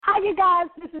you guys?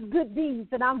 This is Good Deeds,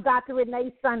 and I'm Dr.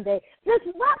 Renee Sunday. Just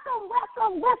welcome.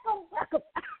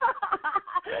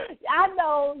 I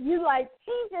know you like,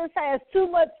 he just has too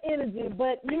much energy,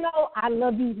 but, you know, I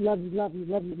love you.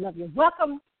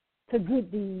 Welcome to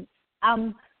Good Deeds.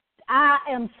 I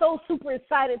am so super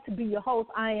excited to be your host.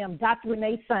 I am Dr.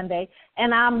 Renee Sunday,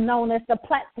 and I'm known as the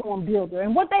platform builder.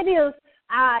 And what that is,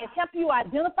 I help you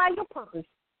identify your purpose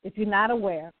if you're not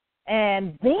aware.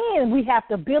 And then we have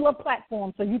to build a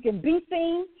platform so you can be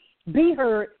seen, be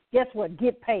heard, guess what,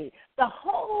 get paid. The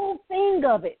whole thing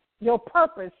of it, your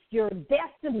purpose, your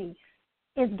destiny,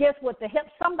 is guess what, to help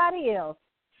somebody else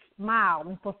smile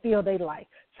and fulfill their life.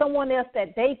 Someone else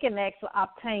that they can actually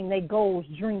obtain their goals,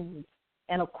 dreams,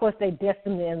 and, of course, their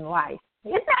destiny in life.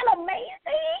 Isn't that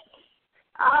amazing?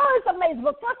 Oh, it's amazing.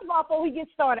 But first of all, before we get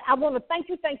started, I want to thank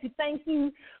you.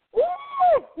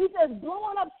 Ooh, we just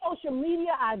blowing up social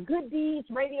media, our Good Deeds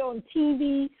radio and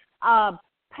TV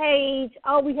page.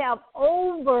 Oh, we have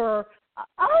over,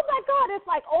 oh, my God, it's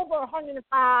like over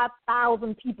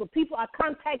 105,000 people. People are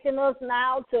contacting us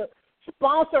now to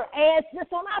sponsor ads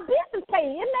just on our business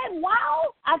page. Isn't that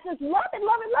wild? I just love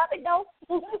it, though.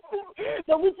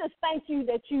 So we just thank you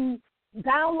that you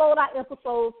download our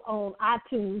episodes on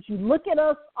iTunes. You look at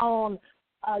us on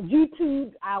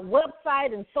YouTube, our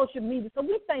website, and social media. So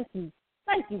we thank you.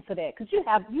 Thank you for that, because you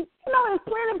know, there's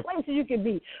plenty of places you can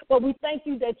be. But we thank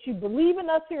you that you believe in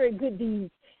us here at Good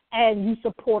Deeds, and you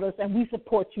support us, and we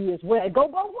support you as well. It go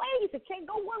both ways. It can't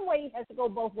go one way. It has to go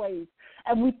both ways.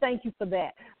 And we thank you for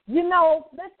that. You know,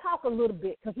 let's talk a little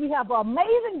bit, because we have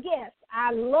amazing guests.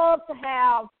 I love to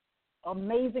have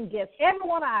amazing guests. Every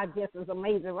one of our guests is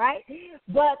amazing, right?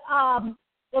 But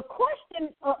the question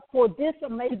for this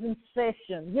amazing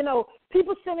session, you know,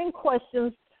 people send in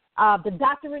questions, the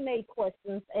Dr. Renee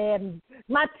questions, and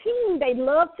my team, they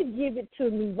love to give it to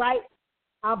me right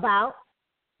about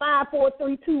 5, 4,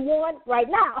 3, 2, 1 right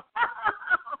now.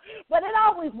 But it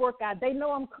always works out. They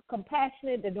know I'm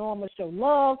compassionate. They know I'm going to show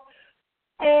love.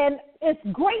 And it's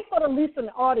great for the listening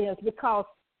audience, because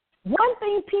one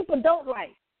thing people don't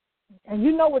like, and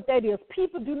you know what that is,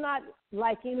 people do not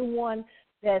like anyone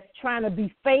that's trying to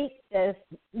be fake, that's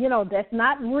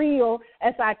not real.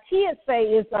 As our kids say,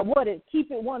 is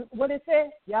keep it one. What it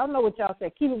says? Y'all know what y'all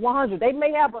say. Keep it 100. They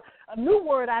may have a new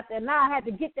word out there now. I had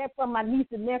to get that from my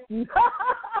niece and nephew.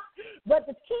 But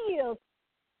the key is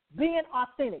being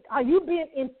authentic. Are you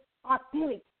being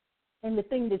authentic in the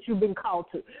thing that you've been called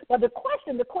to? But the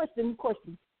question is,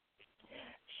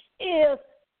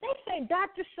 they say,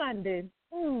 Dr. Sunday,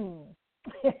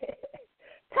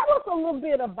 tell us a little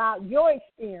bit about your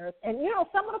experience. And, you know,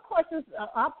 some of the questions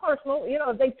are personal. You know,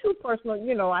 if they too personal,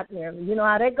 you know, out there, you know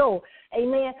how that go.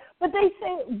 Amen. But they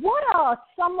say, what are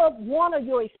one of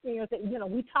your experiences? You know,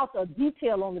 we talked a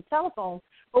detail on the telephone,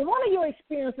 but one of your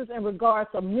experiences in regards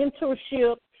to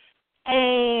mentorship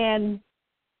and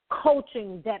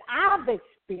coaching that I've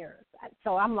experienced.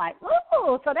 So I'm like,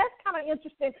 oh, so that's kind of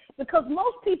interesting, because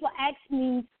most people ask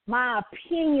me my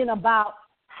opinion about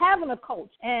having a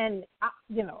coach. And,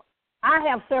 I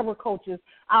have several coaches.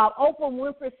 Oprah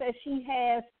Winfrey says she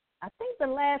has, I think the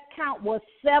last count was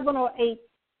 7 or 8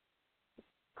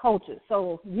 coaches.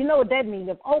 So you know what that means.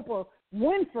 If Oprah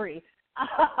Winfrey,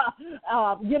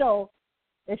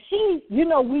 if she,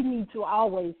 we need to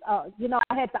always, I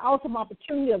had the awesome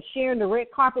opportunity of sharing the red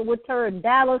carpet with her in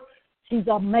Dallas. She's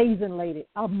an amazing lady,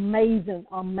 amazing.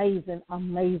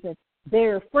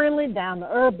 Very friendly, down to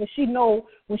earth, but she know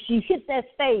when she hit that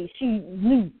stage, she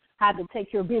knew how to take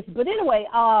care of business. But anyway,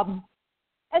 and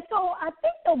so I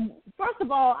think, first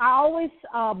of all, I always,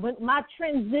 with my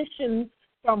transition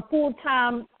from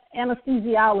full-time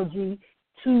anesthesiology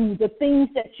to the things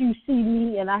that you see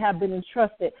me and I have been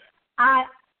entrusted, I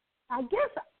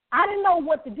guess I didn't know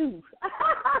what to do.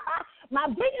 My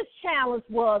biggest challenge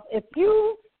was, if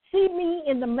you see me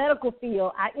in the medical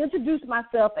field, I introduce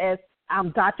myself as,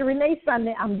 I'm Dr. Renee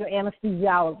Sunday. I'm your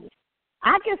anesthesiologist.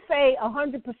 I can say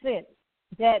 100%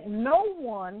 that no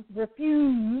one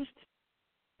refused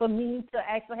for me to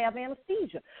actually have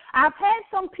anesthesia. I've had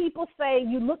some people say,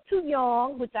 you look too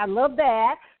young, which I love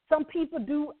that. Some people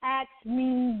do ask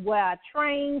me where I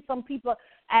trained. Some people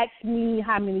ask me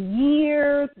how many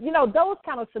years, those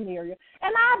kind of scenarios.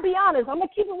 And I'll be honest, I'm going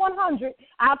to keep it 100.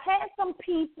 I've had some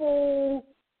people,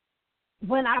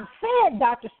 when I've said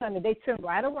Dr. Sunday, they turn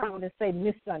right around and say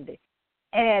Miss Sunday.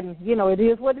 And, it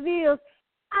is what it is.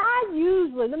 I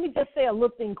usually, let me just say a little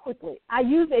thing quickly.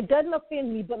 It doesn't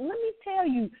offend me, but let me tell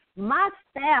you, my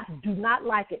staff do not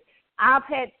like it. I've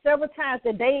had several times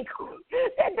that they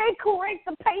correct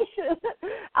the patient.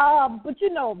 But,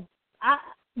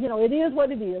 it is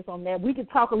what it is on that. We could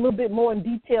talk a little bit more in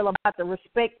detail about the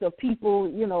respect of people,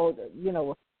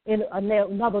 in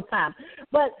another time.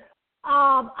 But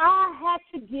I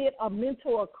had to get a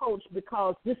mentor or coach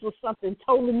because this was something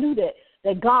totally new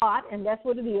that God, and that's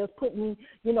what it is, put me,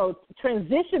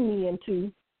 transition me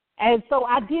into. And so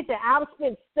I did that. I've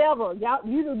spent several.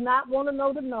 You do not want to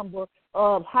know the number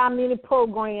of how many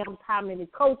programs, how many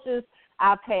coaches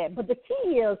I've had. But the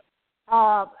key is,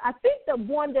 I think the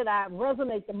one that I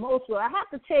resonate the most with, I have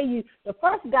to tell you, the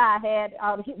first guy I had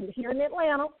here in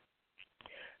Atlanta,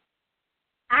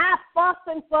 I fussed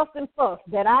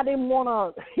that I didn't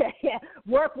want to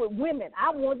work with women. I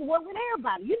wanted to work with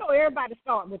everybody. Everybody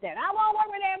starting with that. I want to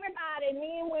work with everybody,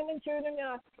 men, women, children.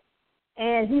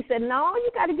 And he said, no,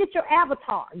 you got to get your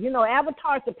avatar.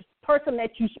 Avatar is the person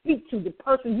that you speak to, the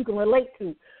person you can relate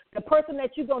to, the person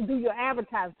that you're going to do your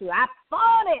advertising to. I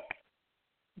thought it.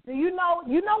 Do you know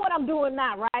what I'm doing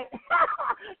now, right?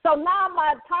 So now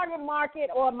my target market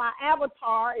or my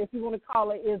avatar, if you want to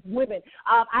call it, is women.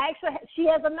 She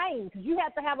has a name because you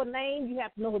have to have a name. You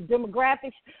have to know her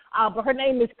demographics. But her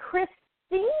name is Christy,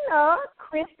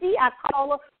 I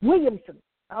call her Williamson,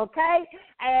 okay?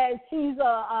 And she's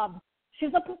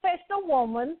a professional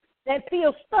woman that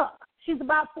feels stuck. She's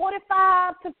about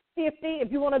 45 to 50.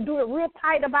 If you want to do it real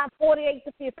tight, about 48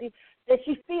 to 50, that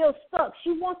she feels stuck.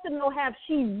 She wants to know, have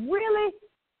she really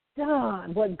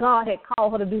done what God had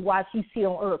called her to do while she's here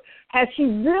on earth? Has she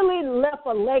really left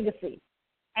a legacy?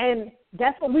 And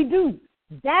that's what we do.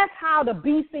 That's how the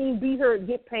Be Seen, Be Heard,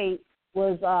 Get Paid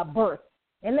was birthed.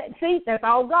 And that's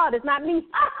all God. It's not me.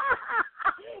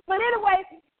 But anyway,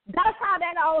 that's how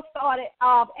that all started.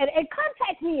 And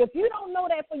contact me. If you don't know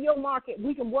that for your market,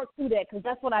 we can work through that because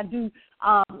that's what I do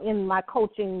in my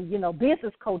coaching,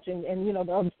 business coaching and,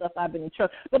 the other stuff I've been in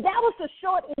church. But that was the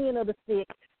short end of the stick.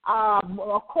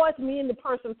 Of course, me and the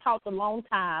person talked a long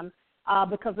time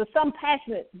because there's some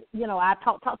passionate, I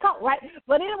talk, right?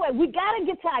 But anyway, we got to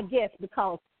get to our guests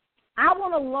because I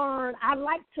want to learn. I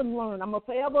like to learn. I'm a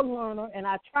forever learner, and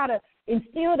I try to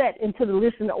instill that into the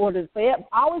listener orders. Forever,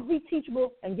 always be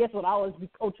teachable, and guess what? Always be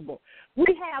coachable.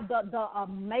 We have the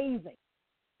amazing,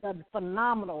 the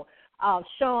phenomenal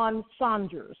Shaun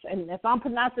Saunders. And if I'm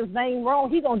pronouncing his name wrong,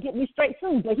 he's going to get me straight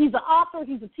soon. But he's an author,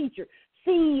 he's a teacher,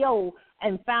 CEO,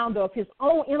 and founder of his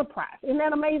own enterprise. Isn't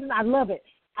that amazing? I love it.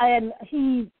 And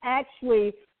he's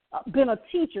actually been a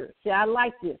teacher. See, I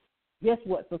like this. Guess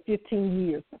what? For 15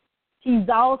 years. He's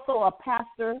also a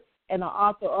pastor and an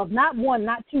author of not one,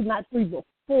 not two, not three, but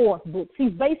 4 books.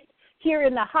 He's based here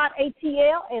in the hot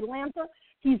ATL, Atlanta.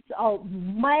 He's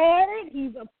married.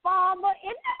 He's a father.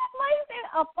 Isn't that amazing?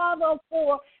 A father of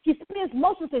 4. He spends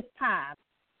most of his time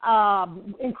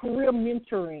in career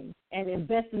mentoring and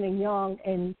investing in young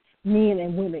and men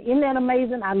and women. Isn't that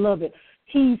amazing? I love it.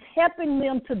 He's helping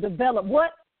them to develop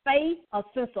what? Faith, a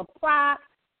sense of pride,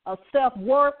 of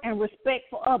self-worth, and respect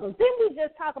for others. Then we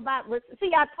just talk about,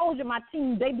 I told you my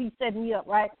team, they be setting me up,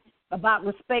 right, about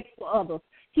respect for others.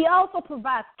 He also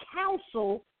provides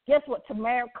counsel, guess what, to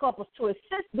married couples to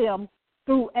assist them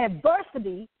through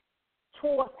adversity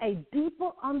towards a deeper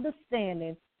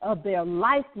understanding of their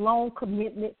lifelong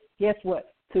commitment, guess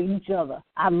what, to each other.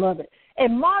 I love it.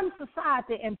 In modern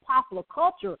society and popular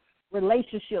culture,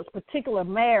 relationships, particularly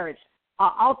marriage,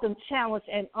 are often challenged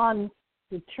and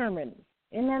undetermined.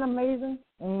 Isn't that amazing?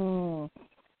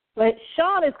 But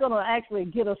Shaun is going to actually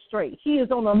get us straight. He is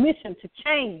on a mission to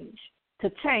change.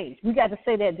 We got to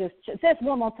say that just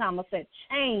one more time. I said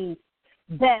change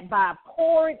that by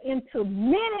pouring into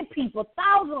many people,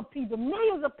 thousands of people,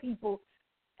 millions of people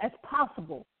as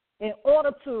possible in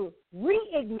order to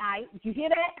reignite, did you hear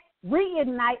that?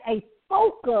 Reignite a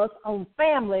focus on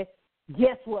family,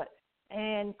 guess what?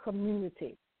 And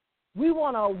community. We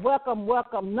want to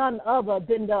welcome none other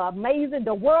than the amazing,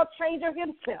 the world changer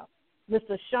himself,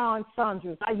 Mr. Shaun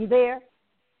Saunders. Are you there?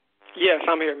 Yes,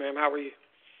 I'm here, ma'am. How are you?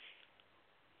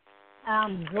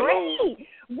 I'm great. Hello.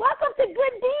 Welcome to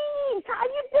Good Deeds. How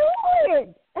you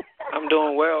doing? I'm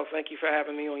doing well. Thank you for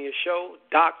having me on your show,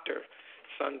 Dr.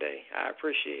 Sunday. I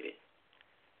appreciate it.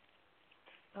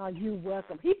 Oh, you're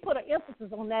welcome. He put an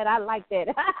emphasis on that. I like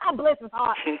that. Bless his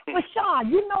heart. But,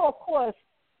 Shaun, of course,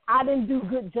 I didn't do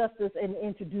good justice in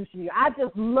introducing you. I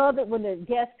just love it when the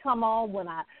guests come on, when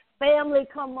our family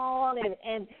come on,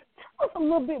 and tell us a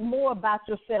little bit more about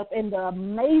yourself and the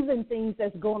amazing things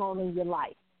that's going on in your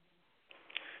life.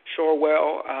 Sure.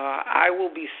 Well, I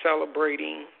will be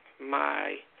celebrating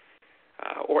my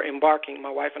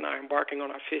wife and I are embarking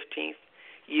on our 15th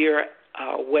year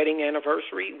wedding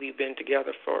anniversary. We've been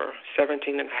together for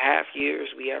 17 and a half years.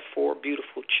 We have 4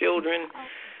 beautiful children.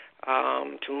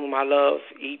 To whom I love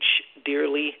each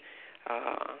dearly.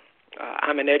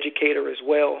 I'm an educator as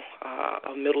well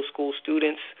of middle school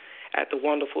students at the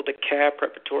wonderful DeKalb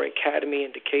Preparatory Academy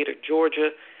in Decatur, Georgia.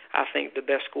 I think the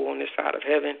best school on this side of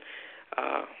heaven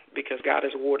because God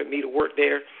has awarded me to work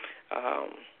there.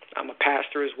 I'm a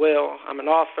pastor as well. I'm an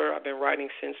author. I've been writing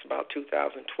since about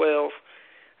 2012.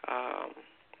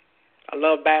 I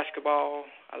love basketball.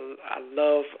 I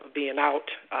love being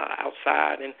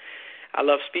outside, and I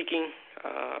love speaking.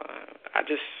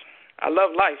 I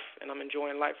love life, and I'm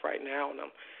enjoying life right now, and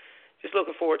I'm just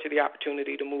looking forward to the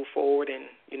opportunity to move forward and,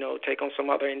 take on some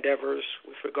other endeavors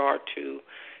with regard to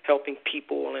helping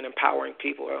people and empowering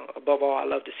people. Above all, I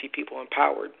love to see people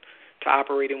empowered to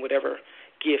operate in whatever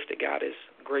gift that God has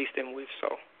graced them with.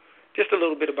 So just a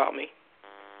little bit about me.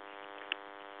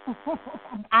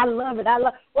 I love it.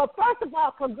 Well, first of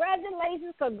all,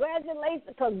 congratulations.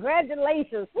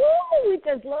 Woo, we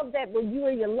just love that with you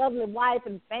and your lovely wife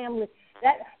and family.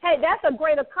 That's a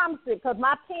great accomplishment because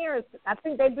my parents, I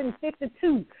think they've been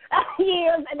 52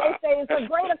 years, and they say it's a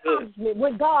great accomplishment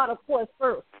with God, of course,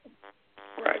 first.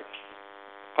 Right.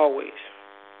 Always.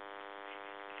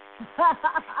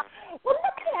 Well,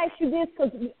 let me ask you this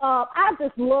because I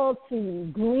just love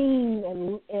to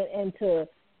glean and to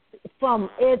from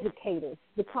educators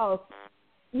because,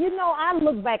 I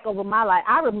look back over my life.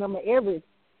 I remember every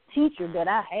teacher that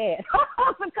I had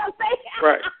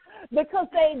because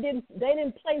they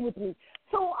didn't play with me.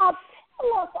 So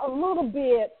tell us a little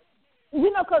bit,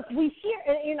 because we hear,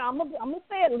 I'm gonna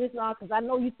say it, listener, because I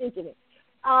know you're thinking it.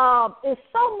 There's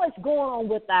so much going on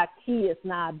with our kids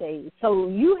nowadays, so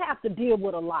you have to deal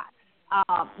with a lot.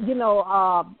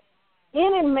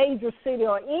 Any major city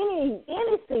or any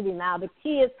city now, the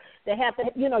kids, they have to,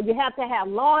 you have to have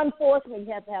law enforcement,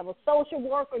 you have to have a social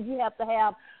worker, you have to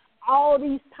have all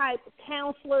these type of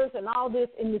counselors and all this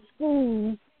in the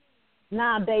schools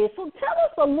nowadays. So tell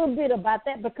us a little bit about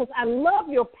that because I love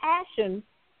your passion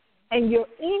and your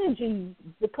energy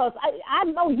because I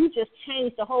know you just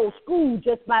changed the whole school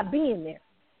just by being there.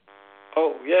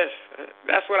 Oh, yes.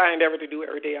 That's what I endeavor to do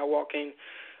every day I walk in.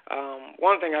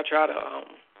 One thing I try to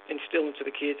instill into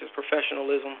the kids is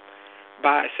professionalism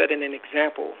by setting an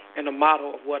example and a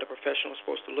model of what a professional is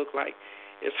supposed to look like.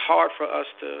 It's hard for us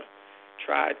to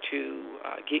try to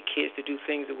get kids to do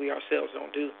things that we ourselves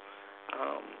don't do.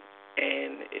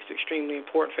 And it's extremely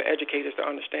important for educators to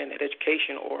understand that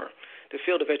education or the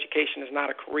field of education is not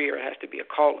a career. It has to be a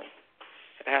calling.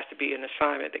 It has to be an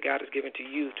assignment that God has given to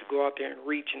you to go out there and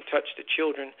reach and touch the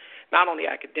children, not only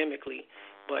academically,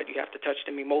 but you have to touch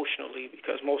them emotionally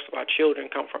because most of our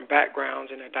children come from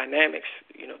backgrounds and the dynamics,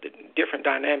 the different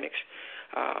dynamics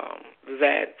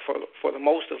that for the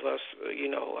most of us,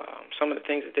 some of the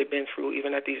things that they've been through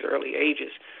even at these early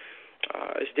ages,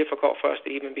 it's difficult for us to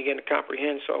even begin to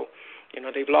comprehend. So,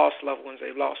 they've lost loved ones,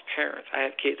 they've lost parents. I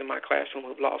have kids in my classroom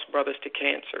who've lost brothers to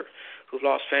cancer, who've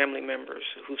lost family members,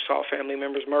 who saw family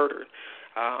members murdered.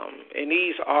 And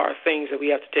these are things that we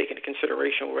have to take into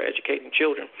consideration when we're educating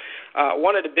children.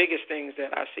 One of the biggest things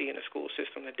that I see in the school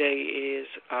system today is,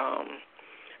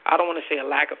 I don't want to say a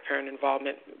lack of parent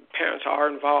involvement. Parents are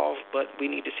involved, but we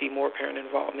need to see more parent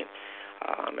involvement.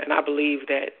 And I believe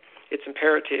that it's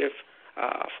imperative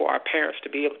for our parents to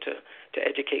be able to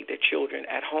educate their children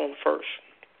at home first.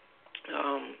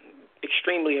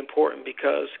 Extremely important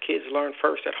because kids learn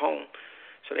first at home.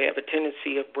 So they have a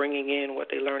tendency of bringing in what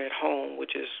they learn at home,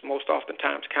 which is most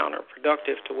oftentimes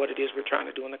counterproductive to what it is we're trying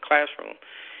to do in the classroom.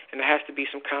 And there has to be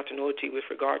some continuity with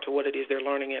regard to what it is they're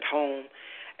learning at home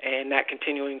and not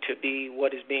continuing to be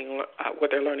what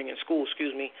they're learning in school,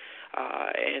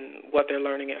 and what they're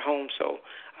learning at home. So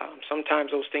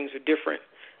sometimes those things are different.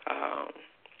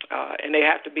 And they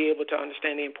have to be able to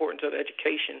understand the importance of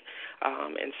education.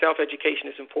 And self-education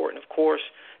is important, of course,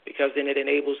 because then it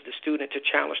enables the student to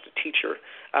challenge the teacher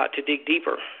to dig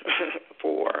deeper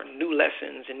for new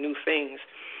lessons and new things.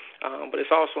 But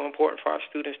it's also important for our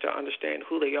students to understand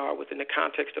who they are within the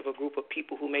context of a group of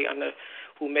people who may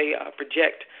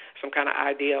project some kind of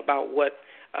idea about what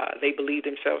they believe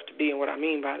themselves to be. And what I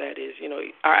mean by that is,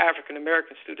 our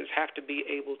African-American students have to be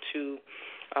able to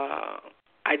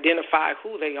identify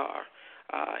who they are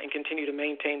and continue to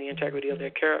maintain the integrity of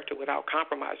their character without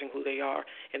compromising who they are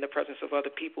in the presence of other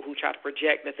people who try to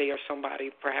project that they are somebody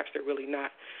perhaps they're really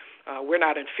not. We're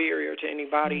not inferior to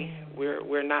anybody.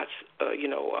 We're not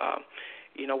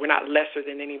we're not lesser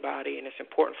than anybody, and it's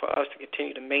important for us to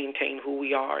continue to maintain who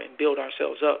we are and build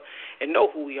ourselves up and know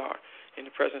who we are in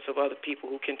the presence of other people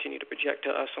who continue to project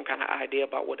to us some kind of idea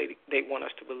about what they want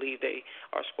us to believe they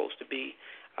are supposed to be.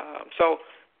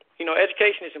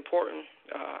 Education is important.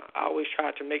 I always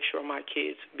try to make sure my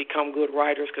kids become good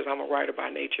writers because I'm a writer by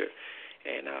nature.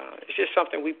 And it's just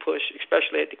something we push,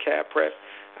 especially at the Cab Prep.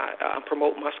 I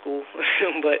promote my school,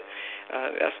 but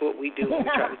that's what we do. We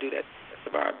try to do that to the best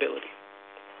of our ability.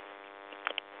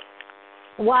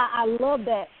 Well, I love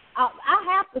that. I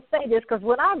have to say this because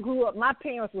when I grew up, my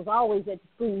parents was always at the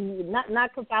school,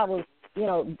 not because I was,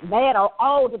 bad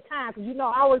all the time.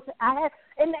 Because, I had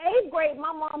in the 8th grade,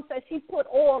 my mom said she put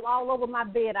oil all over my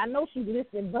bed. I know she's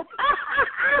listening, but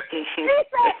she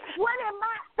said, what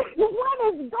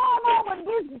is going on with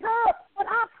this girl? But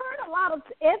I've heard a lot of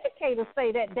educators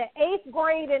say that the 8th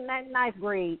grade and that 9th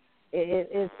grade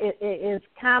is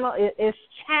kind of it's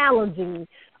challenging.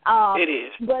 It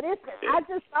is. But I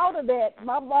just thought of that.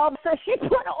 My mom said she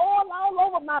put oil all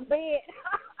over my bed.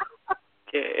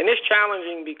 Yeah, and it's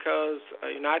challenging because,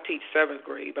 I teach 7th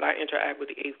grade, but I interact with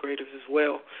the 8th graders as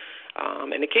well.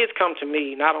 And the kids come to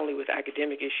me not only with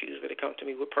academic issues, but they come to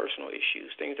me with personal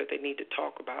issues, things that they need to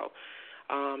talk about.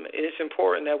 And it's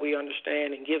important that we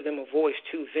understand and give them a voice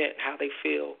to vent how they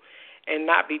feel and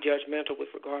not be judgmental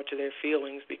with regard to their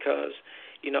feelings because,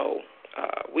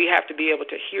 we have to be able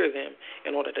to hear them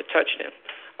in order to touch them.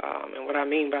 And what I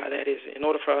mean by that is in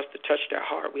order for us to touch their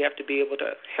heart, we have to be able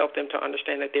to help them to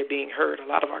understand that they're being heard. A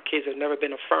lot of our kids have never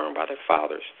been affirmed by their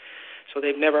fathers, so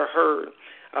they've never heard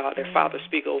their father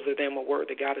speak over them a word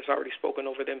that God has already spoken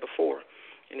over them before.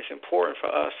 And it's important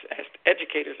for us as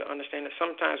educators to understand that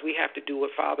sometimes we have to do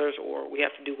what fathers or we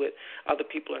have to do what other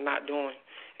people are not doing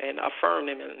and affirm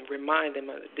them and remind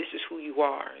them this is who you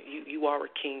are. You are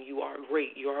a king. You are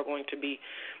great. You are going to be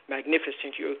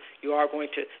magnificent. You are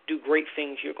going to do great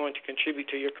things. You're going to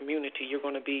contribute to your community. You're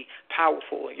going to be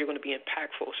powerful. You're going to be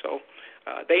impactful. So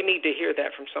they need to hear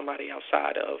that from somebody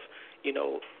outside of,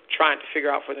 trying to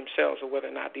figure out for themselves or whether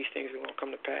or not these things are going to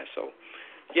come to pass. So,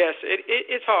 yes,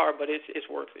 it's hard, but it's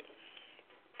worth it.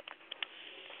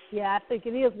 Yeah, I think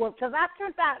it is work because I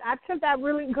turned out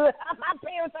really good. My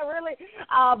parents are really,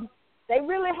 they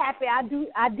really happy.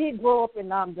 I did grow up in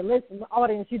the listening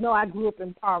audience. I grew up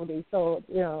in poverty, so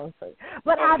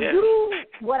But I do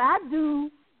what I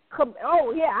do.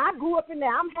 I grew up in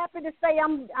there. I'm happy to say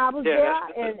I was there,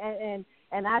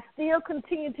 and I still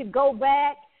continue to go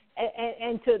back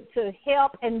and to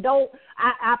help and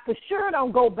I for sure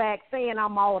don't go back saying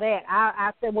I'm all that.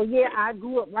 I said, I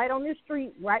grew up right on this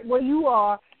street, right where you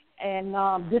are. And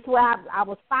this is where I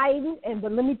was fighting,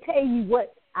 but let me tell you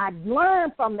what I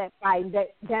learned from that fighting.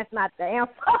 That's not the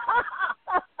answer,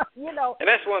 And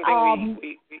that's one thing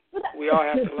we all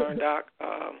have to learn, Doc.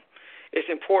 It's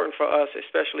important for us,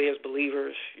 especially as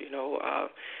believers.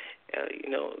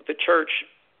 The church,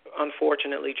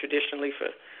 unfortunately, traditionally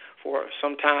for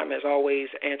some time has always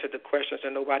answered the questions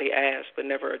that nobody asked, but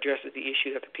never addresses the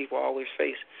issues that the people always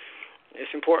face.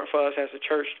 It's important for us as a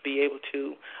church to be able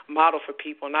to model for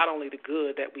people not only the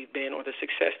good that we've been or the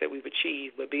success that we've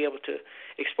achieved, but be able to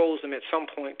expose them at some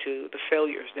point to the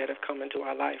failures that have come into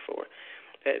our life or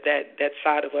that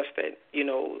side of us that, we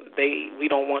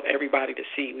don't want everybody to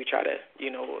see. We try to,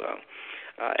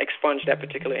 expunge that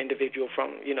particular individual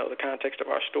from, the context of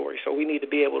our story. So we need to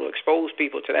be able to expose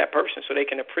people to that person so they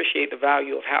can appreciate the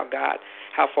value of how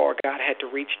far God had to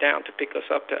reach down to pick us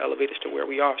up to elevate us to where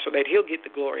we are so that he'll get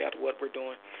the glory out of what we're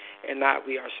doing and not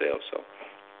we ourselves. So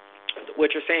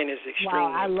what you're saying is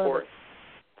extremely important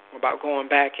about going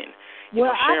back and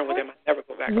sharing with them. I never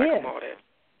go back like I'm all that.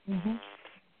 Mm-hmm.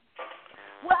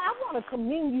 Well, I want to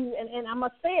commend you, and I'm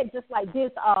going to say it just like this.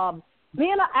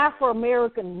 Being an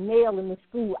Afro-American male in the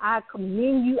school, I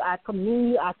commend you,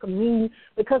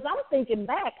 because I'm thinking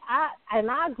back,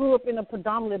 I grew up in a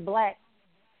predominantly black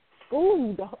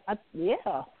school,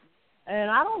 and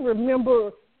I don't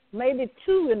remember maybe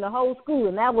 2 in the whole school,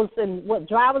 and that was in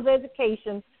driver's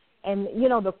education and,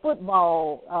 the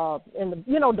football and,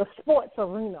 the sports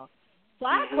arena. So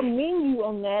I commend you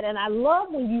on that, and I love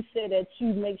when you said that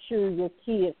you make sure your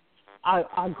kids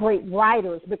are great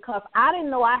writers, because I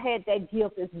didn't know I had that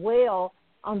gift as well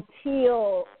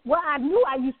until, I knew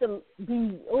I used to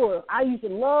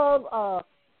love,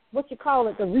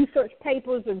 the research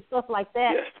papers and stuff like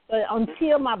that. Yes. But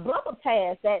until my brother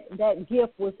passed, that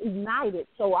gift was ignited.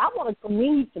 So I want to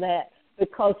commend you for that,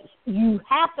 because you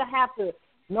have to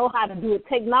know how to do it.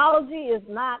 Technology is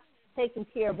not taking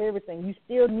care of everything. You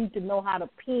still need to know how to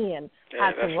pen,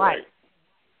 how to write. Right.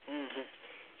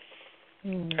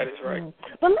 Mm-hmm. That is right.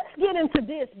 But let's get into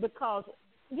this, because,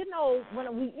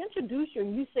 when we introduced you,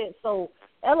 and you said so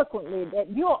eloquently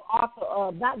that you're author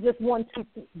of not just 1, 2,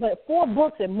 but 4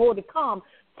 books and more to come.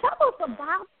 Tell us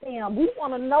about them. We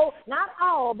want to know, not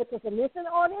all, because the listening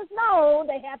audience know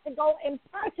they have to go and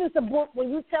purchase a book when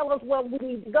you tell us where we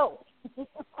need to go.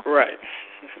 Right.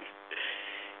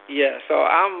 Yeah, so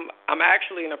I'm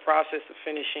actually in the process of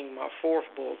finishing my fourth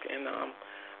book, and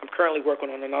I'm currently working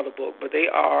on another book. But they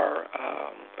are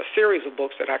a series of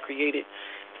books that I created,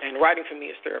 and writing for me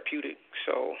is therapeutic.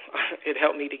 So it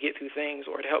helped me to get through things,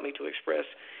 or it helped me to express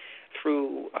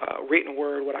through written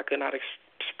word what I could not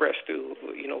express through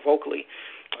vocally.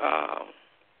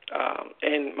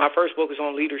 And my first book is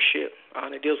on leadership,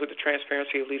 and it deals with the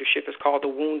transparency of leadership. It's called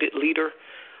The Wounded Leader,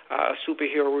 a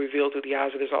superhero revealed through the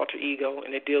eyes of his alter ego,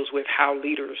 and it deals with how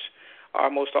leaders are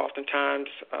most oftentimes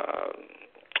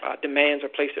demands are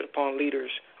placed upon leaders,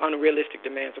 unrealistic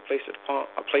demands are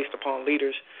placed upon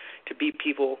leaders to be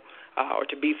people or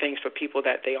to be things for people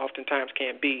that they oftentimes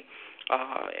can't be.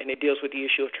 And it deals with the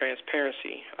issue of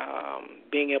transparency,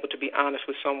 being able to be honest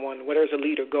with someone. Where does a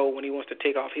leader go when he wants to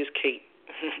take off his cape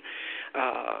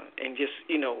and just,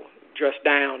 dress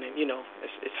down? And,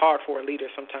 it's hard for a leader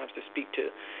sometimes to speak to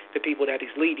the people that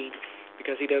he's leading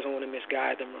because he doesn't want to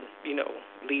misguide them or,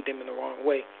 lead them in the wrong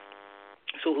way.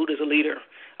 So who does a leader,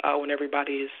 when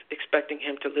everybody is expecting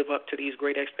him to live up to these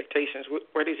great expectations,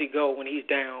 where does he go when he's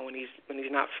down, when he's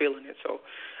not feeling it? So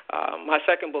my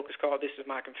second book is called This Is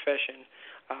My Confession.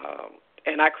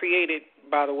 And I created,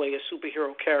 by the way, a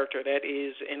superhero character that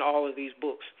is in all of these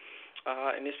books.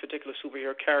 And this particular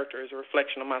superhero character is a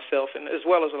reflection of myself, and as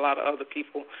well as a lot of other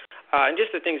people, and just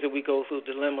the things that we go through,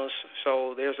 dilemmas.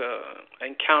 So there's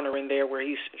an encounter in there where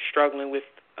he's struggling with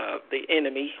the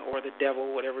enemy or the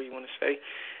devil, whatever you want to say,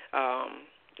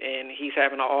 and he's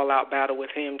having an all-out battle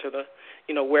with him to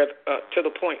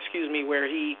the point, where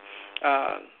he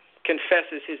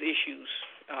confesses his issues.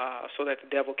 So that the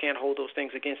devil can't hold those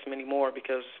things against him anymore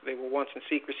because they were once in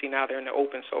secrecy, now they're in the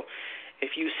open. So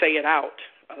if you say it out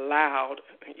aloud,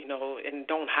 and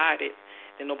don't hide it,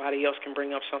 then nobody else can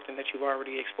bring up something that you've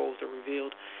already exposed or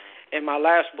revealed. And my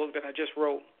last book that I just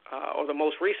wrote, or the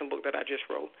most recent book that I just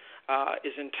wrote,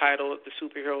 is entitled The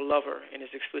Superhero Lover and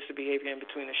His Explicit Behavior in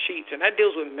Between the Sheets. And that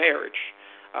deals with marriage.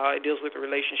 It deals with the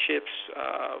relationships,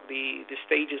 the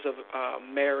stages of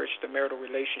marriage, the marital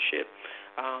relationship,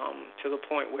 to the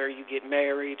point where you get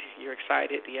married, you're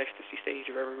excited, the ecstasy stage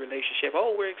of every relationship.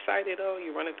 Oh, we're excited. Oh,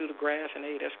 you're running through the grass, and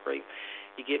hey, that's great.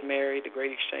 You get married, the great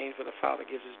exchange where the father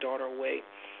gives his daughter away,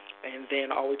 and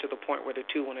then all the way to the point where the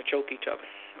two want to choke each other.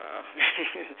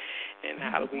 And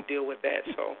how do we deal with that?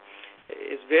 So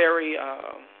it's very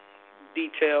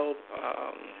detailed.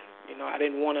 I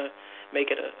didn't want to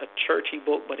make it a churchy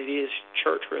book, but it is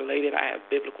church-related. I have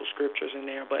biblical scriptures in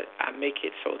there, but I make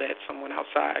it so that someone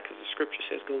outside, because the scripture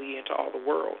says, go ye into all the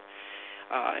world,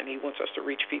 and he wants us to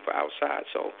reach people outside.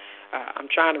 So I'm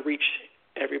trying to reach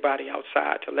everybody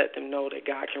outside to let them know that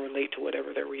God can relate to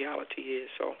whatever their reality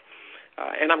is. So,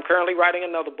 and I'm currently writing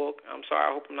another book. I'm sorry,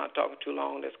 I hope I'm not talking too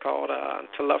long. That's called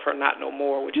To Love Her Not No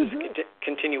More, which is a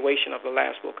continuation of the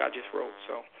last book I just wrote.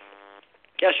 So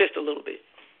that's just a little bit.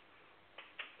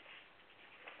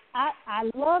 I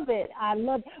love it. I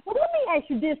love it. Well, let me ask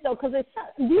you this, though, because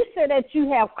you said that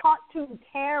you have cartoon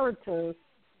characters.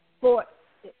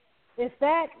 Is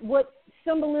that what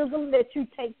symbolism that you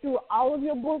take through all of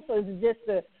your books, or is it just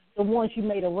the ones you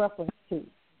made a reference to?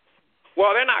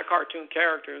 Well, they're not cartoon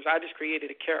characters. I just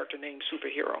created a character named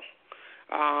Superhero.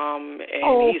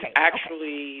 He's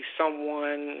actually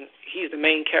someone, he's the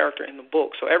main character in the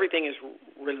book, so everything is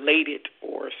related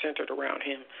or centered around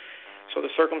him. So the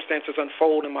circumstances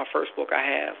unfold in my first book. I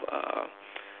have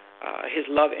his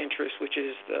love interest, which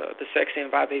is the sexy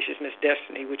and vivacious Miss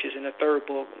Destiny, which is in the third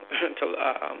book,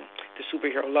 The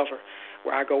Superhero Lover,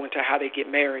 where I go into how they get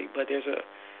married. But there's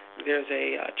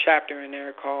a chapter in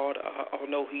there called Oh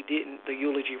No He Didn't, the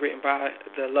eulogy written by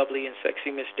the lovely and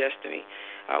sexy Miss Destiny,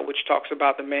 which talks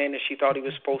about the man that she thought he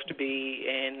was supposed to be,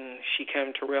 and she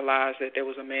came to realize that there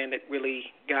was a man that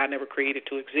really God never created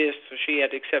to exist, so she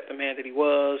had to accept the man that he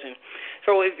was. And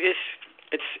so it's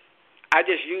I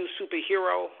just use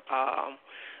superhero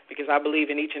because I believe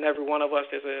in each and every one of us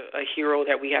there's a hero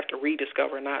that we have to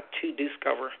rediscover, not to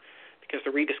discover. Because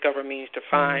to rediscover means to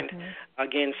find,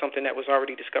 again, something that was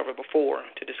already discovered before.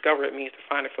 To discover it means to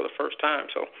find it for the first time.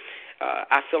 So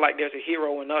I feel like there's a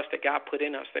hero in us that God put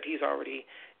in us that he's already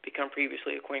become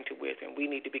previously acquainted with, and we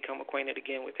need to become acquainted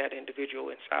again with that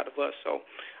individual inside of us. So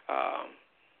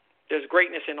there's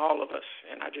greatness in all of us,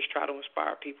 and I just try to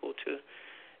inspire people to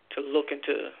look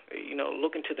into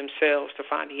themselves to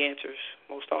find the answers.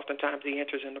 Most oftentimes the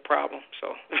answer's in the problem.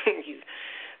 So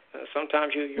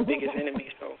sometimes you're your biggest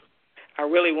enemy. So I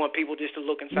really want people just to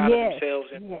look inside of themselves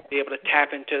and be able to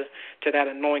tap into that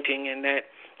anointing and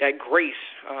that grace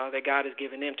that God has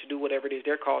given them to do whatever it is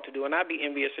they're called to do. And I'd be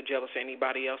envious or jealous of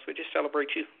anybody else, but just celebrate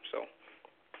you. So.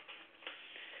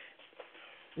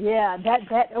 Yeah,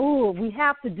 we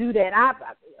have to do that.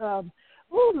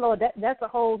 Lord, that's a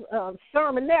whole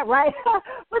sermon there, right?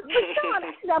 but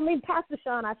Shaun, Pastor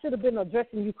Shaun, I should have been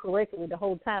addressing you correctly the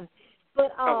whole time.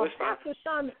 But Pastor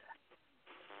Shaun,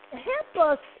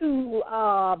 help us to,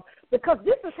 because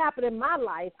this has happened in my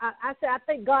life. I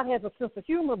think God has a sense of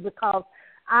humor because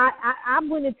I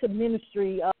went into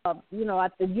ministry.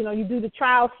 You do the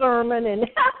trial sermon, and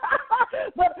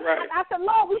but right. I said,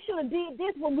 Lord, we should have did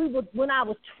this when I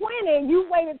was 20, and you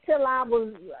waited till I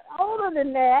was older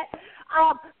than that.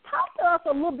 Talk to us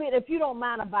a little bit, if you don't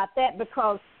mind, about that,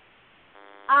 because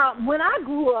when I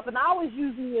grew up, and I always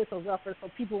use me as a reference so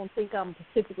people won't think I'm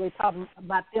specifically talking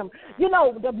about them,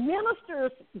 the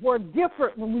ministers were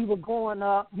different when we were growing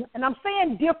up, and I'm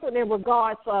saying different in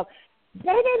regards of they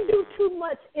didn't do too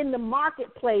much in the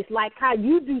marketplace like how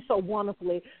you do so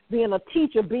wonderfully, being a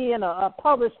teacher, being a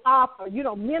published author,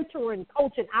 mentoring,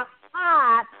 coaching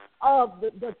outside of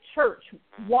the church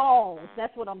walls.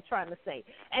 That's what I'm trying to say.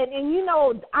 And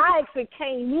I actually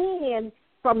came in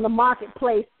from the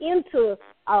marketplace into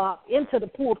the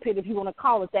pulpit, if you want to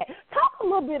call it that. Talk a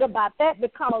little bit about that,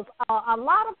 because a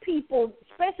lot of people,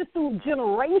 especially through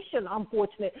generation,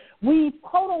 unfortunately, we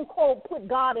quote-unquote put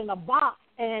God in a box,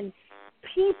 and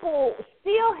people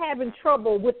still having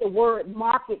trouble with the word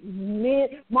marketplace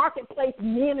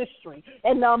ministry.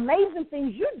 And the amazing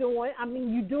things you're doing,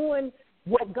 you're doing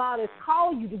what God has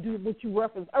called you to do, what you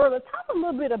referenced earlier. Talk a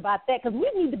little bit about that, because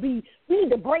we need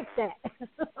to break that.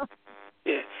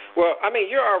 Yeah, well,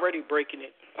 you're already breaking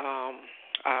it.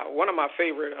 One of my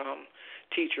favorite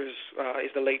teachers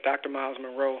is the late Dr. Miles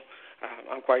Monroe.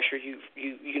 I'm quite sure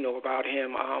you know about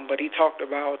him, but he talked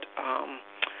about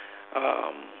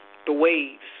the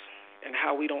waves and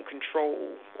how we don't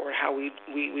control, or how we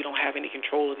don't have any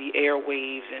control of the air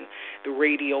waves and the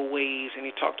radio waves, and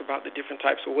he talked about the different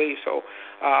types of waves. So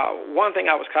one thing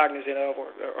I was cognizant of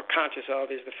or conscious of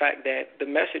is the fact that the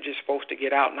message is supposed to get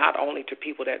out not only to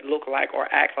people that look like or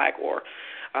act like or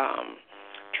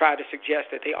try to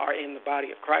suggest that they are in the body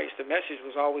of Christ. The message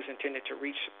was always intended to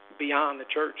reach beyond the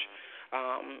church.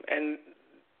 And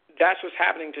that's what's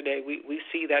happening today. We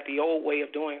see that the old way of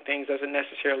doing things doesn't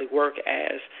necessarily work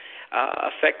as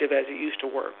effective as it used to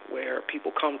work, where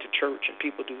people come to church and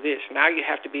people do this. Now you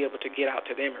have to be able to get out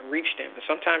to them and reach them. And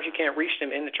sometimes you can't reach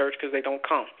them in the church because they don't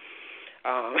come.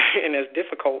 And it's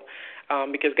difficult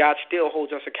because God still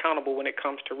holds us accountable when it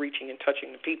comes to reaching and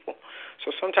touching the people.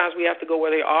 So sometimes we have to go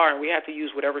where they are, and we have to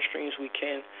use whatever streams we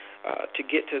can to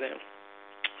get to them.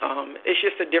 It's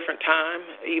just a different time.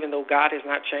 Even though God has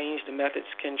not changed, the methods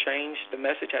can change. The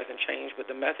message hasn't changed, but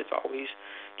the methods always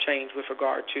change with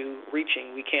regard to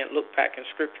reaching. We can't look back in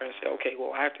Scripture and say, okay,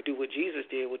 well, I have to do what Jesus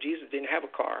did. Well, Jesus didn't have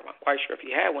a car. I'm quite sure if he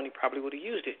had one, he probably would have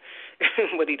used it,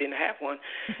 but he didn't have one.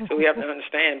 So we have to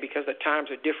understand, because the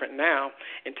times are different now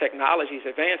and technology is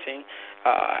advancing,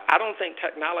 I don't think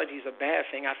technology is a bad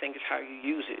thing. I think it's how you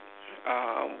use it.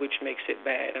 Which makes it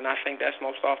bad. And I think that's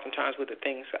most oftentimes with the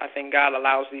things. I think God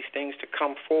allows these things to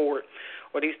come forward,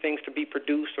 or these things to be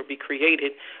produced or be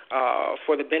created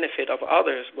for the benefit of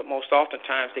others, but most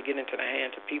oftentimes they get into the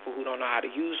hands of people who don't know how to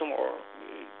use them, or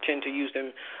tend to use them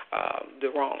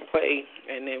the wrong way,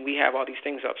 and then we have all these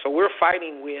things up. So we're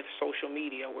fighting with social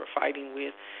media. We're fighting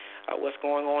with what's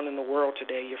going on in the world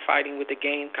today. You're fighting with the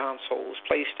game consoles,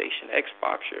 PlayStation,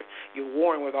 Xbox. You're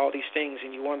warring with all these things,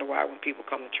 and you wonder why when people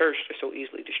come to church, they're so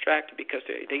easily distracted, because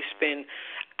they spend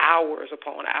hours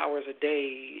upon hours a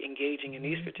day engaging in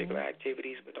these particular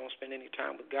activities, but don't spend any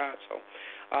time with God. So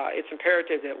it's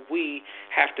imperative that we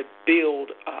have to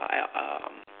build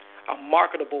a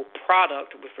marketable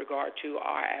product with regard to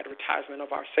our advertisement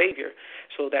of our Savior,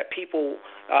 so that people,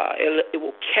 it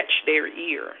will catch their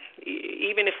ear.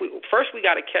 Even if we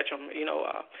got to catch them.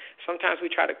 Sometimes we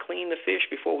try to clean the fish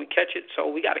before we catch it, so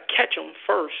we got to catch them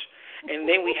first, and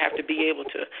then we have to be able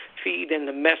to feed them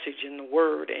the message and the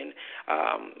word. And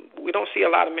we don't see a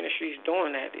lot of ministries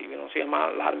doing that. We don't see a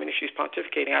lot of ministries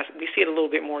pontificating. We see it a little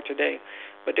bit more today,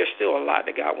 but there's still a lot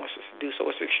that God wants us to do. So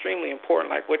it's extremely important,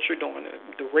 like what you're doing,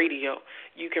 the radio.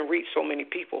 You can reach so many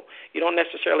people. You don't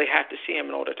necessarily have to see them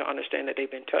in order to understand that they've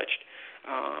been touched.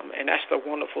 And that's the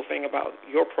wonderful thing about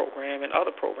your program and other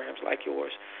programs like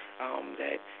yours,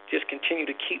 that just continue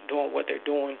to keep doing what they're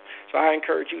doing. So I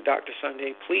encourage you, Dr.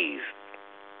 Sunday, please,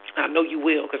 I know you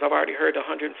will, because I've already heard the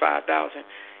 105,000.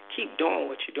 Keep doing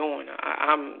what you're doing.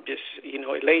 I'm just,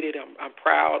 elated. I'm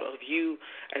proud of you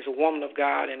as a woman of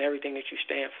God and everything that you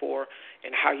stand for,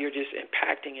 and how you're just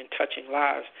impacting and touching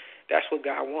lives. That's what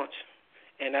God wants,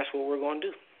 and that's what we're going to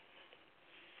do.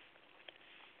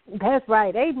 That's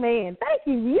right. Amen. Thank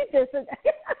you. You just,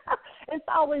 it's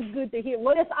always good to hear.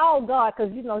 Well, it's all God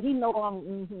because, you know, he know I'm.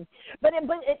 Mm-hmm. But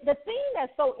the thing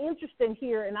that's so interesting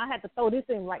here, and I had to throw this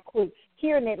in right quick,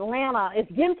 here in Atlanta,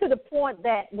 it's getting to the point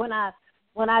that when I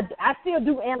still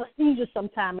do anesthesia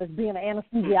sometimes as being an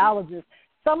anesthesiologist,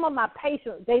 some of my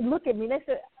patients, they look at me, they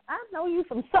say, I know you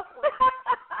from somewhere.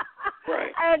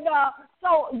 Right. And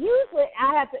so usually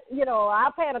I have to, you know,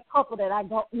 I've had a couple that I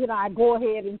go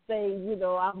ahead and say, you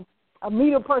know, I'm a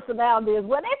media personality as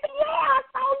well. They say, yeah, I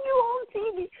saw you on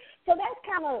TV. So that's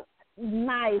kind of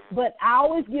nice, but I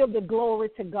always give the glory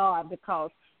to God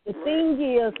because the thing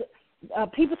is,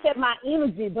 people said my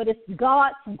energy, but it's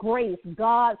God's grace,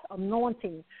 God's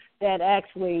anointing that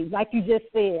actually, like you just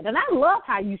said. And I love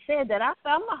how you said that. I said,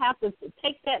 I'm going to have to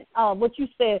take that, what you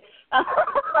said.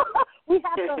 We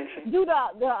have to do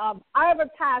the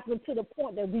advertisement to the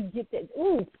point that we get that.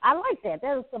 Ooh, I like that.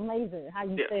 That is amazing how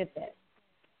you said that.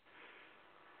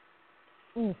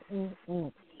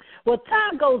 Well,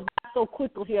 time goes by so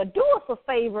quickly here. Do us a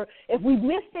favor. If we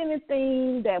missed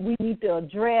anything that we need to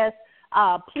address,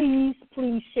 please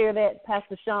share that,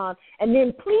 Pastor Shaun. And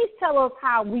then please tell us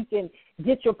how we can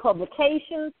get your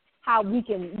publications, how we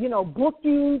can, you know, book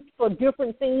you for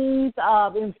different things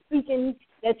in speaking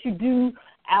that you do,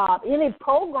 any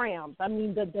programs. I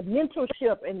mean, the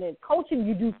mentorship and the coaching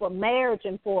you do for marriage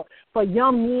and for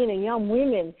young men and young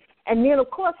women. And then, of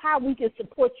course, how we can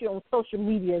support you on social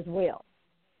media as well.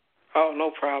 Oh, no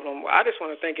problem. I just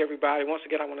want to thank everybody. Once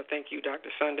again, I want to thank you, Dr.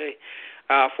 Sunday,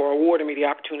 for awarding me the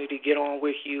opportunity to get on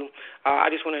with you. I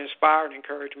just want to inspire and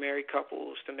encourage married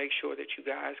couples to make sure that you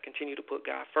guys continue to put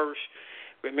God first.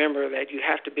 Remember that you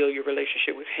have to build your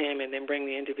relationship with him and then bring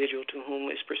the individual to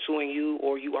whom is pursuing you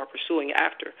or you are pursuing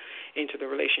after into the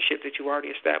relationship that you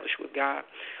already established with God.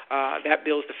 That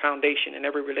builds the foundation, and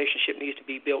every relationship needs to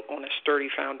be built on a sturdy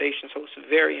foundation. So it's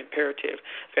very imperative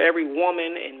for every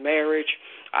woman in marriage.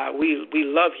 We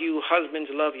love you. Husbands,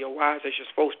 love your wives as you're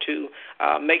supposed to.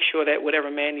 Make sure that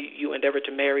whatever man you endeavor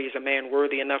to marry is a man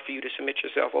worthy enough for you to submit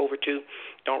yourself over to.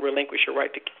 Don't relinquish your right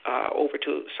to over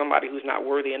to somebody who's not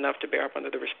worthy enough to bear up under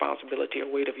the responsibility or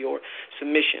weight of your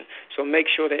submission. So make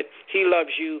sure that he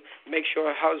loves you. Make sure,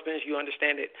 husbands, you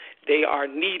understand that they are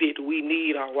needed. We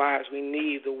need our wives. We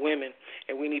need the women,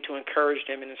 and we need to encourage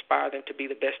them and inspire them to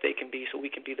be the best they can be so we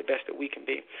can be the best that we can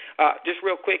be. Just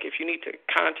real quick, if you need to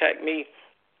contact me,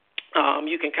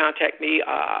 you can contact me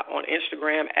on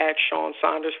Instagram at Shaun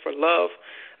Saunders for love.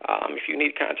 If you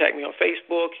need to contact me on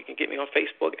Facebook, you can get me on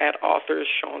Facebook at authors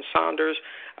Shaun Saunders,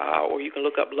 or you can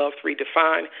look up Love 3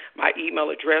 Defined. My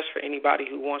email address for anybody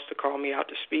who wants to call me out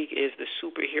to speak is the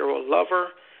superhero lover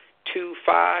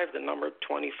 25, the number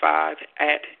 25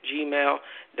 at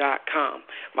gmail.com.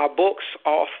 My books,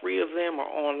 all three of them, are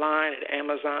online at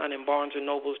Amazon and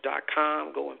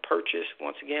BarnesandNobles.com. Go and purchase.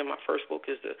 Once again, my first book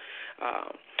is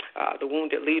the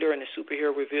Wounded Leader and the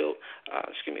Superhero Revealed.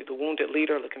 The Wounded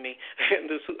Leader. Look at me.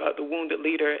 The Wounded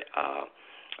Leader.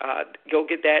 Go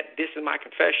get that. This Is My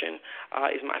Confession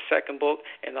is my second book,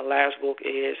 and the last book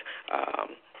is I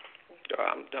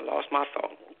lost my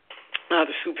thought.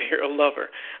 The Superhero Lover.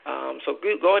 So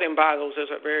go ahead and buy those.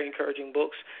 Those are very encouraging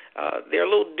books. They're a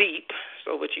little deep,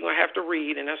 but you're going to have to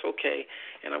read, and that's okay.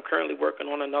 And I'm currently working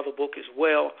on another book as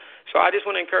well. So I just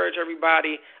want to encourage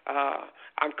everybody.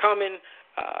 I'm coming.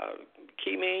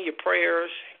 Keep me in your prayers.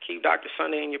 Keep Dr.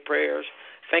 Sunday in your prayers.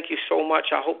 Thank you so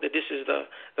much. I hope that this is the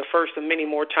first of many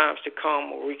more times to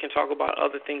come where we can talk about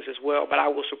other things as well, but I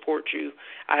will support you.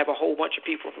 I have a whole bunch of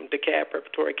people from DeKalb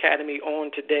Preparatory Academy on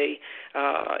today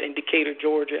in Decatur,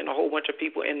 Georgia, and a whole bunch of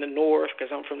people in the north because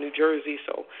I'm from New Jersey,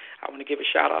 so I want to give a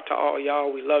shout-out to all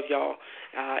y'all. We love y'all,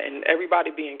 and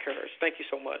everybody be encouraged. Thank you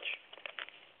so much.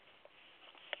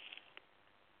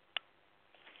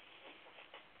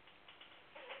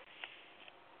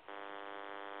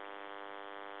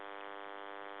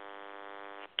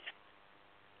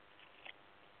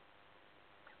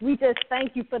 We just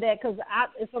thank you for that because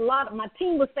it's a lot. My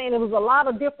team was saying it was a lot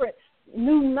of different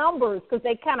new numbers because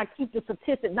they kind of keep the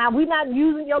statistics. Now, we're not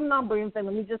using your number or anything.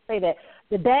 Let me just say that.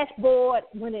 The dashboard,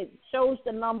 when it shows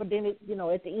the number, then it,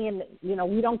 at the end,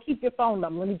 we don't keep your phone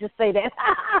number. Let me just say that.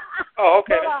 Oh,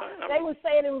 okay. But, they were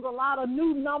saying there was a lot of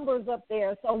new numbers up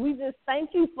there. So we just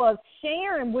thank you for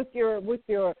sharing with your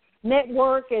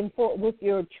network and with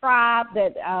your tribe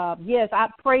that, yes, I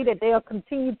pray that they'll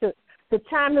continue to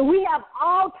chime in. We have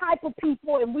all type of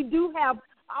people, and we do have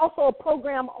also a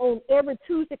program on every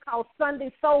Tuesday called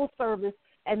Sunday Soul Service,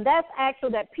 and that's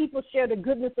actually that people share the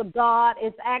goodness of God.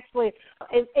 It's actually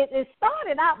it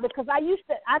started out because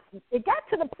it got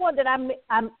to the point that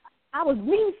I was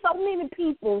meeting so many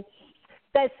people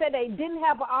that said they didn't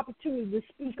have an opportunity to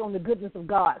speak on the goodness of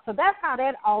God. So that's how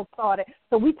that all started.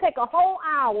 So we take a whole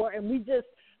hour and we just,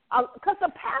 because the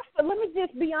pastor, let me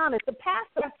just be honest, the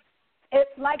pastor, it's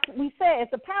like we said,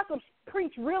 if the pastor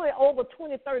preach really over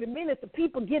 20, 30 minutes, the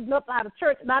people getting up out of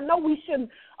church, and I know we shouldn't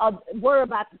worry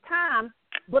about the time,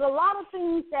 but a lot of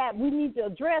things that we need to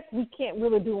address, we can't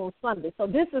really do on Sunday. So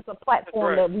this is a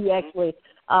platform that we actually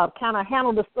kind of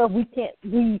handle the stuff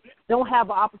we don't have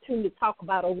an opportunity to talk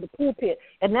about over the pulpit,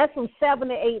 and that's from 7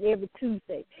 to 8 every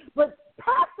Tuesday. But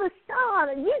Pastor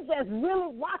Shaun, you just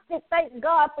really rocked it. Thank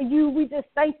God for you. We just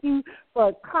thank you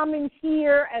for coming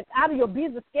here out of your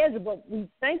busy schedule, but we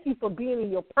thank you for being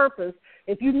in your purpose.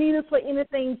 If you need us for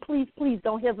anything, please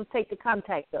don't hesitate to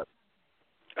contact us.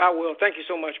 I will. Thank you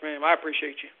so much, ma'am. I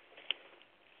appreciate you.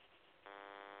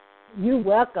 You're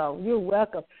welcome. You're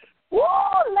welcome. Woo,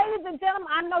 ladies and gentlemen,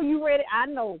 I know you ready. I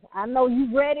know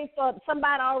you ready for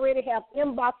somebody already have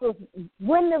inboxes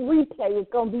when the replay is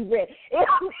going to be ready.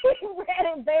 It'll be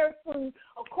ready very soon.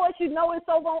 Of course, you know it's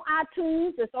over on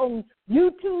iTunes. It's on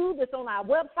YouTube. It's on our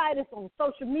website. It's on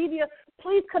social media.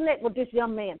 Please connect with this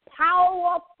young man.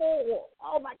 Powerful.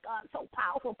 Oh, my God, so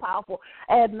powerful.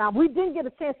 And we didn't get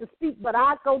a chance to speak, but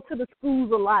I go to the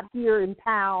schools a lot here in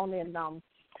town, and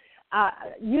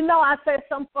I said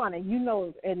something funny,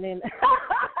 and then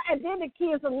and then the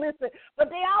kids will listen. But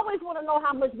they always want to know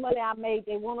how much money I made.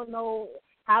 They want to know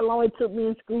how long it took me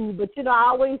in school. But, I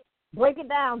always break it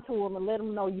down to them and let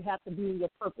them know you have to be in your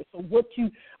purpose. So what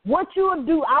you will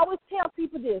do, I always tell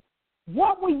people this,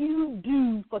 what will you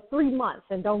do for 3 months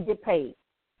and don't get paid?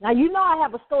 Now, I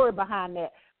have a story behind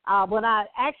that. When I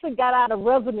actually got out of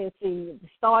residency,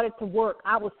 started to work,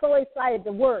 I was so excited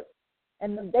to work.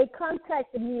 And they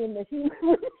contacted me in the Human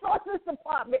Resources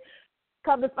Department.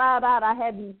 Come to find out I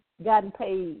hadn't gotten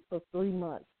paid for 3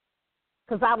 months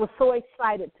because I was so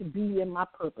excited to be in my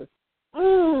purpose.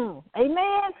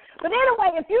 Amen. But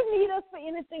anyway, if you need us for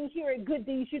anything here at Good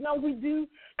Deeds, we do.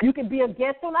 You can be a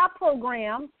guest on our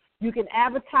program. You can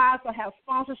advertise or have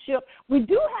sponsorship. We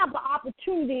do have the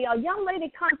opportunity. A young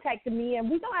lady contacted me, and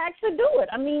we're going to actually do it.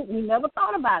 I mean, we never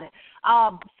thought about it.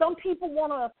 Some people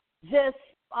want to just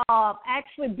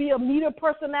actually be a media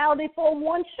personality for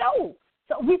one show.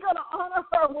 So we're going to honor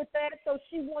her with that. So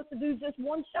she wants to do just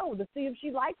one show to see if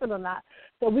she likes it or not.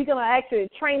 So we're going to actually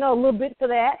train her a little bit for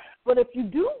that. But if you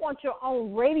do want your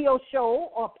own radio show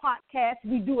or podcast,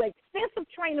 we do extensive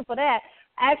training for that.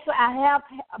 Actually, I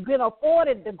have been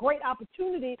afforded the great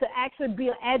opportunity to actually be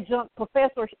an adjunct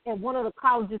professor at one of the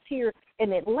colleges here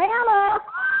in Atlanta.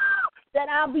 That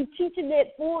I'll be teaching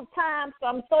it full time, so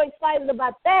I'm so excited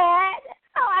about that.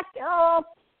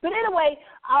 But anyway,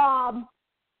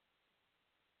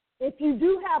 if you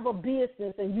do have a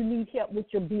business and you need help with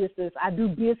your business, I do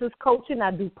business coaching,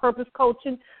 I do purpose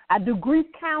coaching, I do grief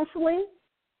counseling,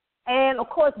 and, of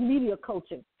course, media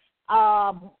coaching.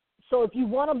 So if you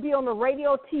want to be on the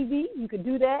radio, TV, you can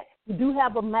do that. We do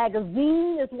have a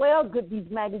magazine as well, Good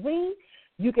Deeds Magazine.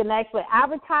 You can actually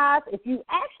advertise. If you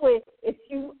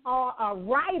are a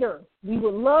writer, we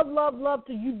would love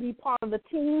to you be part of the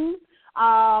team.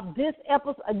 This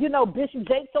episode, Bishop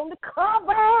Jake's on the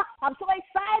cover. I'm so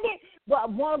excited.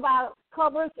 But one of our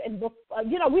covers, and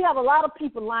we have a lot of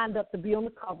people lined up to be on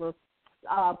the cover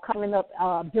coming up,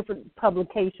 different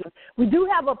publications. We do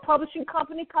have a publishing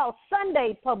company called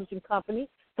Sunday Publishing Company.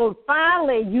 So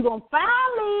finally, you're going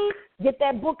to get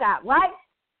that book out, right?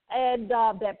 And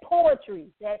that poetry,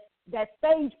 that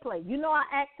stage play. I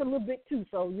act a little bit too,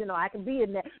 so, I can be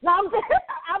in there. No,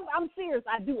 I'm serious.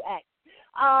 I do act.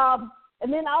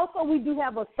 And then also we do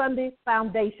have a Sunday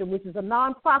Foundation, which is a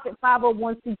nonprofit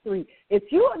 501c3. If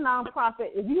you're a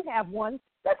nonprofit, if you have one,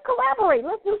 let's collaborate.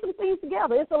 Let's do some things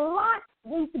together. It's a lot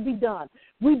that needs to be done.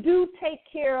 We do take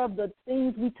care of the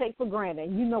things we take for granted,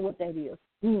 and you know what that is.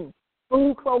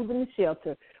 Food, clothing, and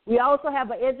shelter. We also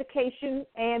have an education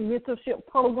and mentorship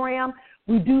program.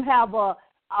 We do have a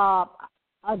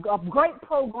great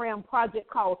program project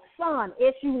called SUN,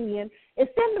 S-U-N.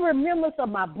 It's in the remembrance of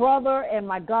my brother and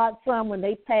my godson when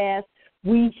they passed.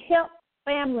 We help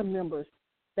family members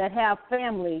that have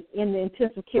family in the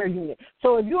intensive care unit.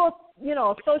 So if you're,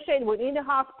 associated with any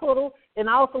hospital, and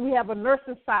also we have a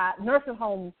nursing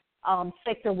home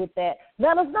sector with that,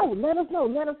 let us know.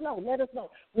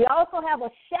 We also have a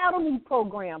shadowing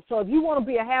program. So if you want to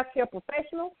be a healthcare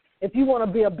professional, if you want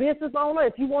to be a business owner,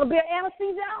 if you want to be an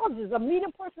anesthesiologist, a media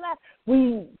personality,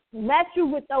 we match you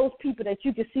with those people that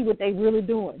you can see what they're really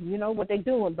doing, what they're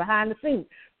doing behind the scenes.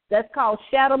 That's called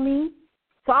Shadow Me.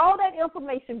 For all that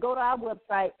information, go to our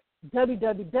website,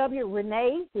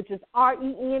 www.renee, which is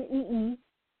RENEE,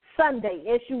 Sunday,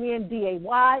 SUNDAY.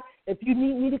 If you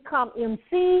need me to come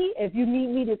MC, if you need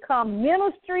me to come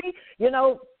ministry,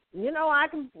 I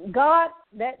can. God,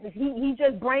 that he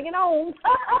just bring it on.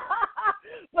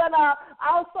 But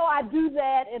also I do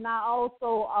that, and I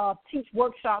also teach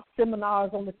workshops,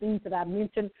 seminars on the things that I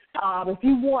mentioned. If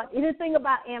you want anything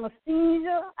about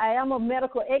anesthesia, I am a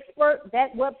medical expert.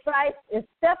 That website is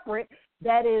separate.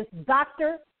 That is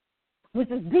Dr., which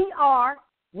is Dr.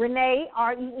 Renee,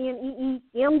 RENEEMD.com.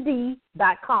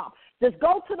 Just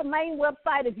go to the main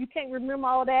website if you can't remember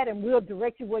all that, and we'll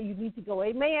direct you where you need to go.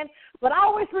 Amen. But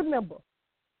always remember,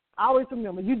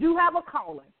 you do have a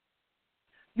calling.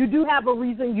 You do have a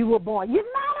reason you were born. You're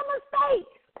not a mistake.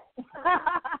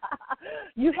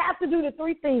 You have to do the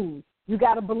three things. You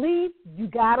got to believe. You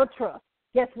got to trust.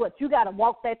 Guess what? You got to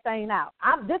walk that thing out.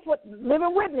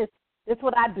 Living witness, this is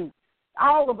what I do.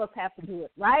 All of us have to do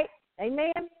it, right?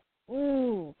 Amen?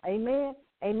 Amen.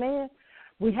 Amen.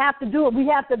 We have to do it. We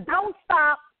have to don't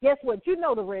stop. Guess what? You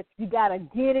know the rest. You got to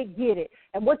get it.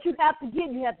 And what you have to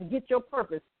get your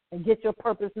purpose, and get your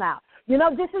purpose now.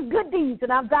 This is Good Deeds,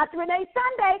 and I'm Dr. Renee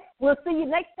Sunday. We'll see you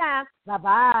next time.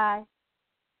 Bye-bye.